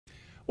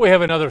We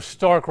have another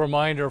stark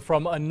reminder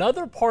from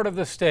another part of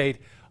the state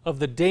of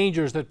the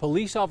dangers that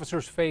police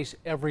officers face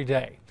every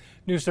day.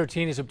 News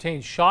 13 has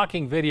obtained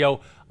shocking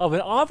video of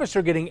an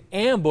officer getting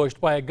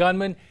ambushed by a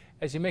gunman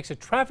as he makes a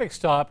traffic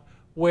stop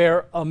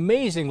where,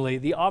 amazingly,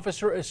 the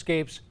officer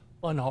escapes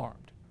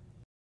unharmed.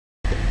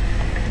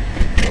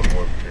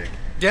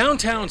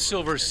 Downtown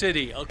Silver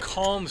City, a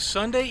calm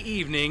Sunday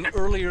evening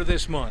earlier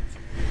this month.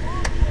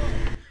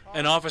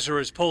 An officer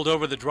has pulled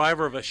over the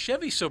driver of a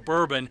Chevy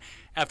Suburban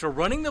after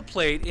running the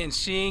plate and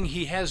seeing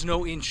he has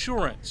no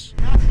insurance.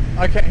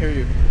 I can't hear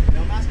you.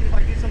 I'm asking if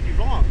I did something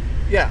wrong.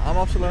 Yeah, I'm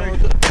Officer Larry.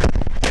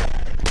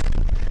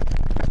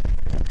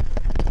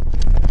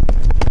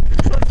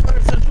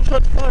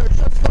 Shots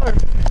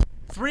fired.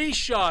 3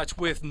 shots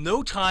with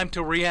no time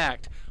to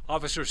react.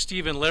 Officer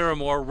Stephen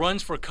Larimore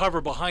runs for cover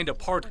behind a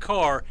parked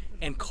car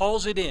and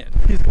calls it in.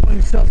 He's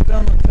going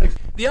southbound on Texas.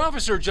 The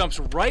officer jumps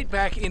right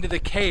back into the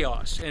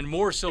chaos, and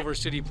more Silver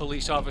City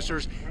police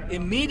officers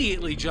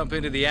immediately jump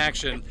into the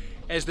action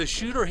as the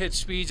shooter hits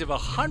speeds of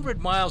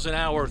 100 miles an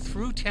hour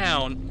through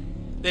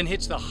town, then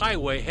hits the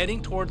highway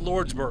heading toward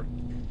Lordsburg.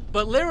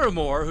 But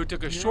Larimore, who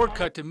took a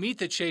shortcut to meet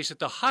the chase at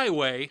the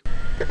highway,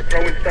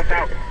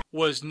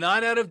 was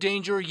not out of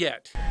danger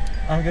yet.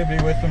 I'm gonna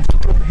be with him.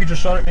 He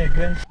just shot at me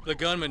again. The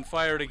gunman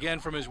fired again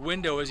from his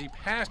window as he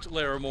passed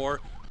Larimore,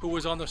 who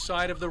was on the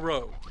side of the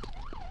road.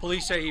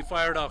 Police say he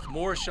fired off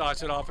more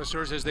shots at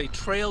officers as they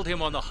trailed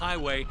him on the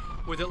highway,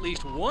 with at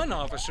least one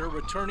officer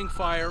returning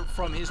fire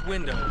from his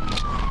window.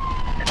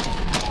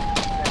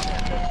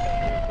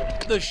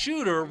 The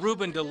shooter,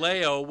 Ruben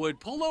DeLeo,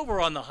 would pull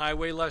over on the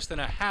highway less than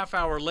a half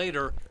hour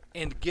later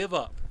and give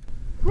up.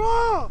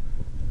 Crawl!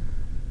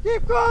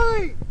 Keep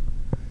crawling!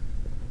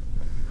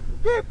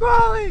 Keep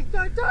crawling!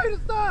 I tell you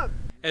to stop!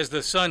 As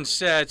the sun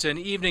sets, an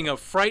evening of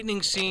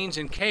frightening scenes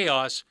and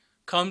chaos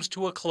comes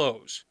to a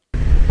close.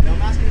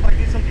 I'm asking if I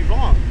did something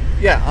wrong.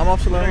 Yeah, I'm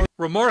Officer Larry.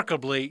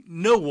 Remarkably,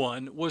 no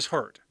one was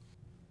hurt.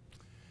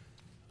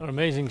 An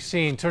amazing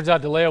scene. Turns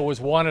out DeLeo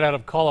was wanted out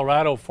of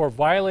Colorado for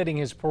violating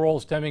his parole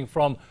stemming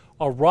from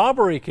a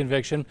robbery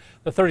conviction.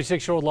 The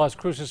 36-year-old Las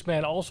Cruces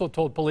man also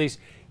told police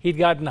he'd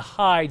gotten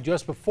high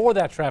just before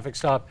that traffic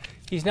stop.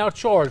 He's now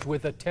charged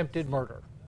with attempted murder.